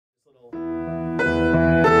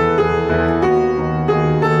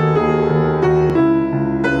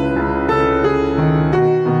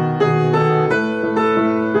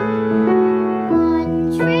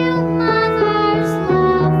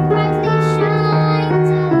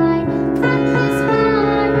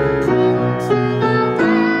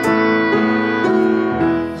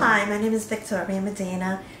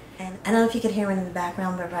you could hear it in the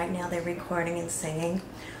background, but right now they're recording and singing.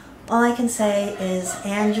 All I can say is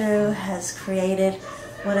Andrew has created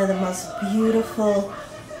one of the most beautiful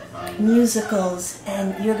musicals,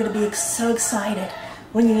 and you're going to be so excited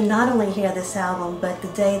when you not only hear this album, but the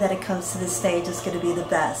day that it comes to the stage is going to be the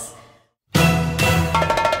best.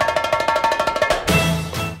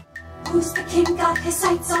 Who's the king got his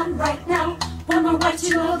sights on right now? One more wife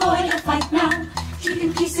to avoid a fight now.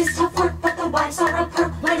 Keeping peace is tough work, but the wives are a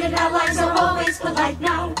perk. Wedded allies are always polite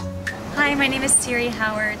now. Hi, my name is Siri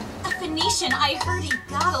Howard. A Phoenician, I heard he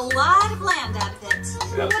got a lot of land out of it.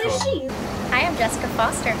 What is she? Hi, I'm Jessica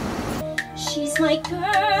Foster. She's my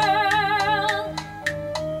girl.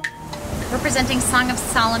 We're presenting Song of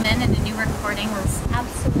Solomon in a new recording. It's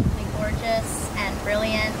absolutely gorgeous and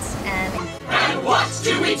brilliant. And what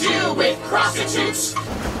do we do with prostitutes?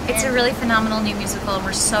 It's a really phenomenal new musical, and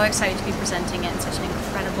we're so excited to be presenting it in such an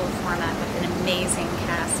incredible format with an amazing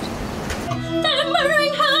cast. That I'm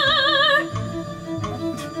murdering her!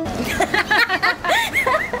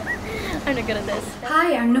 I'm not good at this.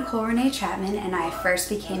 Hi, I'm Nicole Renee Chapman, and I first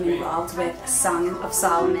became involved with Song of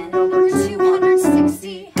Solomon. Over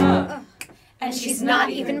 260. And she's not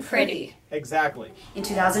even pretty. Exactly. In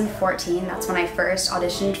 2014, that's when I first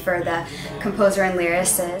auditioned for the composer and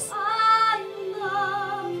lyricist.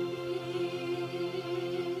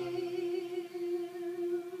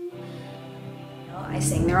 I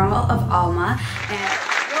sang the role of Alma, and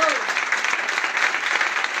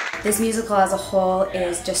this musical as a whole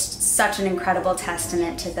is just such an incredible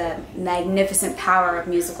testament to the magnificent power of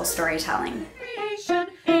musical storytelling.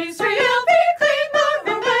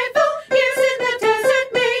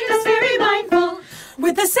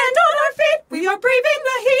 With the sand on our feet, we are braving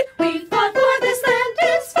the heat. We fought for this land,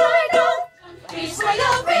 it's final.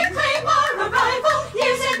 Israel, reclaim our arrival.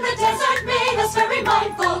 Years in the desert made us very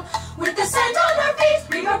mindful. With the sand on our feet,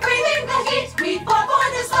 we are braving the heat. We fought for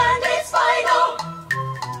this land, it's final.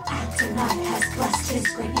 Adonai has blessed his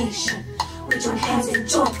great nation. We join hands in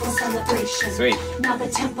joyful celebration. Sweet. Now the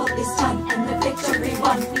temple is done and the victory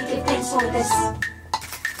won. We give thanks for this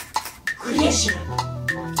creation.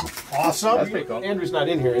 Awesome. That's pretty cool. Andrew's not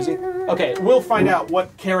in here, is he? Okay, we'll find out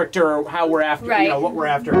what character, how we're after, Right. you know, what we're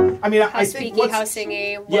after. I mean, I think Speaky, how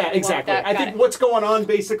singy. yeah, exactly. I think what's going on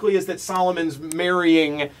basically is that Solomon's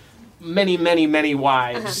marrying many, many, many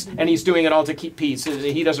wives, and he's doing it all to keep peace.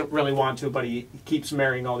 He doesn't really want to, but he keeps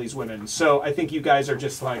marrying all these women. So I think you guys are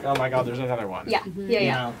just like, oh my God, there's another one. Yeah, yeah, You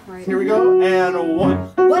yeah. know? Right. Here we go, and one.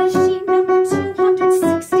 What is she, number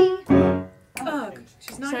 260?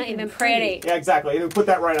 She's not even pretty. Yeah, exactly. Put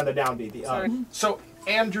that right on the downbeat. So,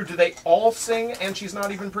 Andrew, do they all sing "And She's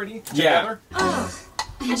Not Even Pretty" together? Oh,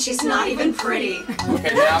 and she's not even pretty.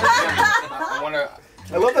 Okay, now I want to.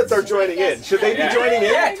 I love that they're joining in. Should they be joining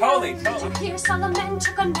in? Yeah, totally. Here Solomon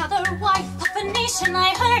took another wife. A Phoenician, I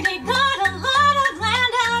heard he got a lot of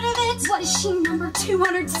land out of it. What is she, number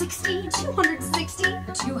 260? 260?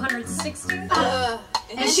 260?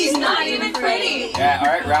 And she's not even pretty. Yeah, all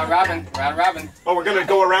right, round robin, round robin. Oh, we're gonna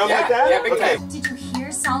go around like that? Yeah, big okay. time. Did you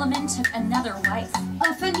hear Solomon took another wife?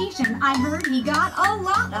 A Phoenician, I heard he got a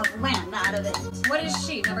lot of land out of it. What is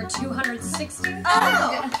she, number 260?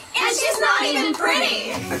 Oh, and she's not even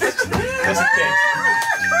pretty. That's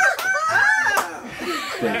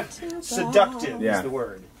okay. Seductive is the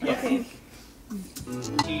word. Okay.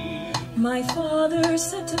 My father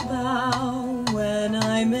said to bow when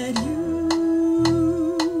I met you.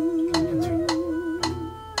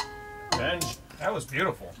 That was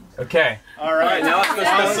beautiful. Okay. All right, now let's go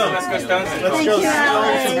Stones. Awesome. Let's go Stones. Let's go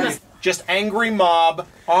Stones. Just angry mob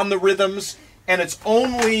on the rhythms, and it's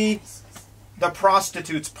only the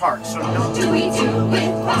prostitutes part. So What do we do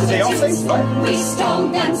with they all prostitutes? sing what? We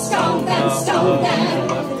stone them, stone them, stone them.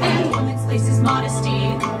 And woman's place is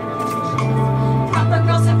modesty. Proper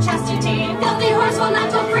girls have chastity. Filthy whores will not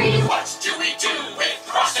go free. What do we do with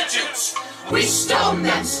prostitutes? We stone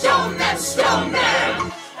them, stone them, stone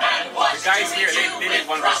them. And what Guys here, they did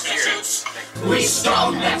one prostitutes? We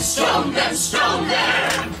stone them, stone them, stone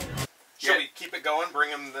them. Shall we keep it going? Bring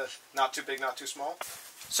them the not too big, not too small.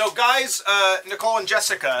 So guys, Nicole and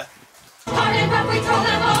Jessica. Hard and rough, we throw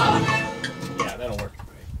them on. Yeah, that'll work.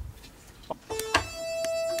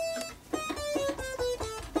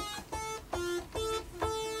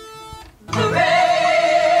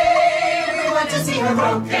 Hooray! We want to see her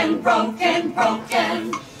broken, broken,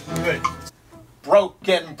 broken. Good.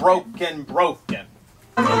 Broken, broken, broken.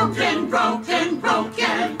 Broken, broken,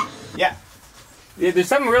 broken. Yeah. Yeah, there's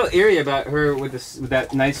something real eerie about her with this, with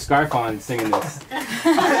that nice scarf on, singing this. You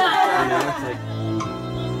know, it's like...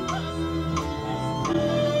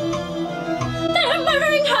 They're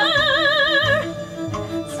murdering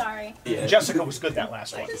her. Sorry. Yeah. Jessica was good that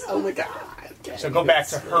last one. Oh my God. So go back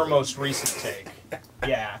to her most recent take.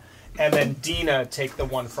 Yeah. And then Dina, take the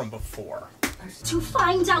one from before. To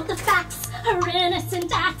find out the facts, her innocent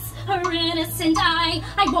acts, her innocent eye,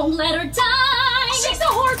 I won't let her die. She's a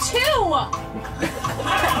whore too.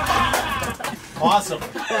 Awesome.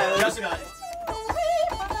 Jessica.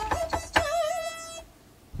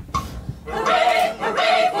 Hooray,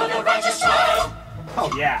 hooray for the righteous child.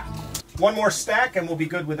 Oh yeah. One more stack and we'll be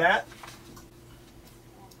good with that.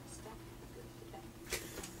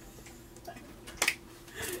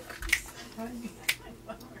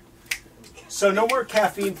 So no more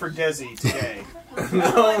caffeine for Desi today.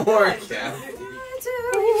 No more caffeine.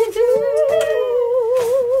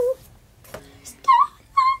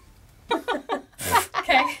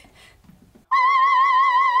 Okay.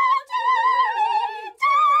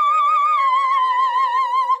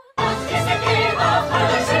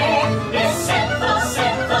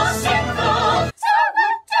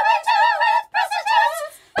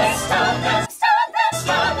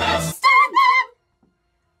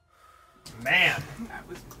 Man.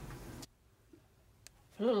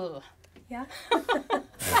 Yeah.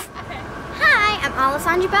 Hi, I'm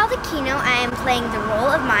Alessandra Baldacchino. I am playing the role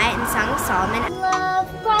of Maya in Song of Solomon. Love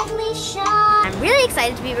brightly shine. I'm really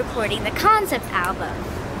excited to be recording the concept album.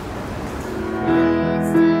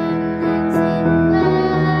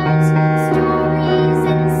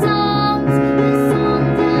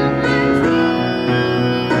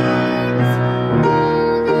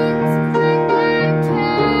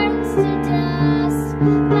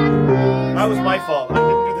 That was my fault. I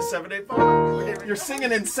didn't do the 7/8 part. You're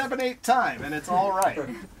singing in 7/8 time, and it's all right.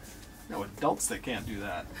 No adults that can't do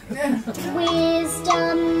that.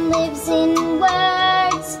 Wisdom lives in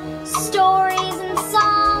words, stories and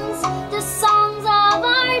songs, the songs of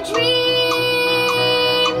our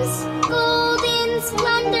dreams. Golden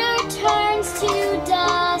splendor turns to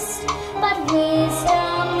dust, but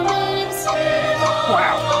wisdom lives in us.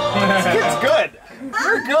 Wow. This kid's good.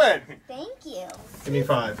 You're good. Thank you. Give me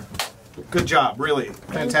 5. Good job, really.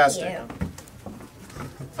 Fantastic. Thank you.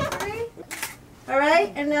 All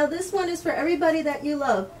right, and now this one is for everybody that you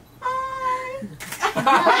love.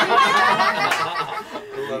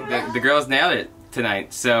 The girls nailed it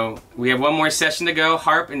tonight. So we have one more session to go,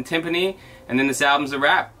 harp and timpani, and then this album's a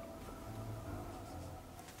wrap.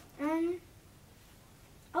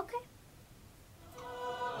 Okay.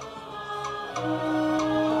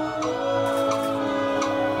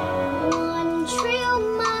 One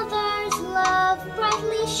true mother's love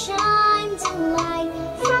brightly shines in light.